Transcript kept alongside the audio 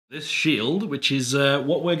This shield, which is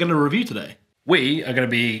what we're going to review today. We are going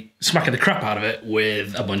to be smacking the crap out of it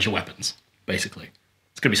with a bunch of weapons, basically.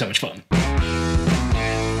 It's going to be so much fun.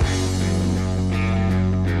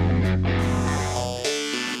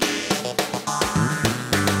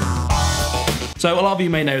 So a lot of you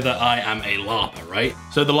may know that I am a LARPer, right?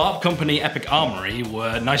 So the LARP company Epic Armoury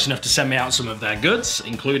were nice enough to send me out some of their goods,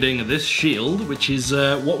 including this shield, which is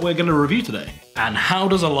what we're going to review today. And how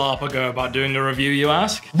does a LARPer go about doing a review, you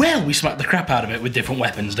ask? Well, we smack the crap out of it with different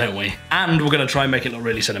weapons, don't we? And we're going to try and make it look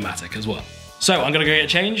really cinematic as well. So I'm going to go get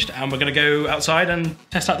changed, and we're going to go outside and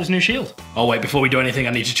test out this new shield. Oh wait, before we do anything, I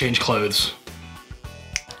need to change clothes.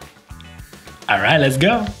 All right, let's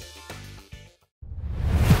go.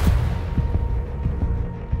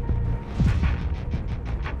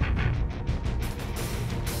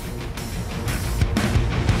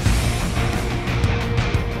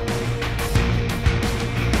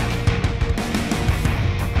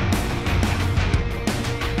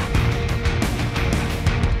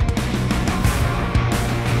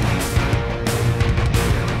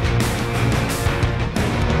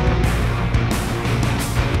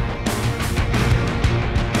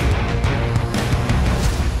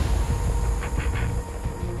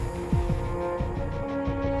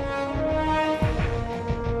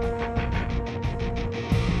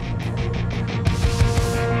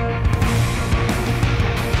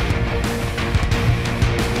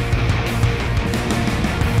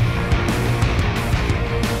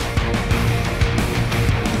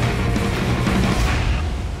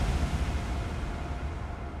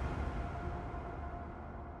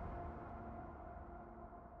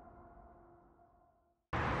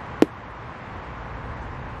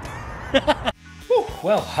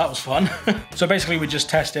 Well, that was fun. So basically we just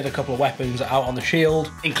tested a couple of weapons out on the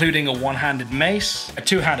shield, including a one-handed mace, a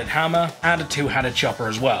two-handed hammer, and a two-handed chopper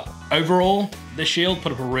as well. Overall, this shield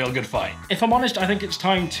put up a real good fight. If I'm honest, I think it's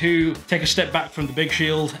time to take a step back from the big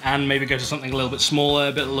shield and maybe go to something a little bit smaller,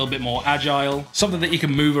 a little bit more agile, something that you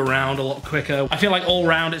can move around a lot quicker. I feel like all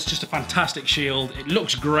round it's just a fantastic shield. It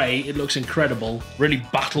looks great, it looks incredible, really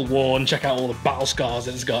battle worn. Check out all the battle scars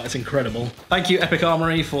that it's got, it's incredible. Thank you Epic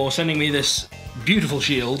Armoury for sending me this beautiful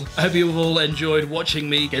shield. I hope you've all enjoyed watching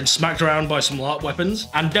me get smacked around by some LARP weapons,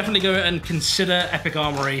 and definitely go and consider Epic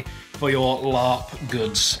Armoury for your LARP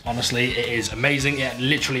goods. Honestly, it is amazing. It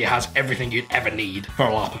literally has everything you'd ever need for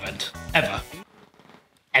a LARP event.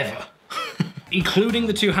 Ever. Including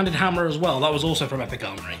the two-handed hammer as well. That was also from Epic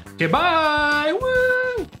Armoury. Okay, bye! Woo!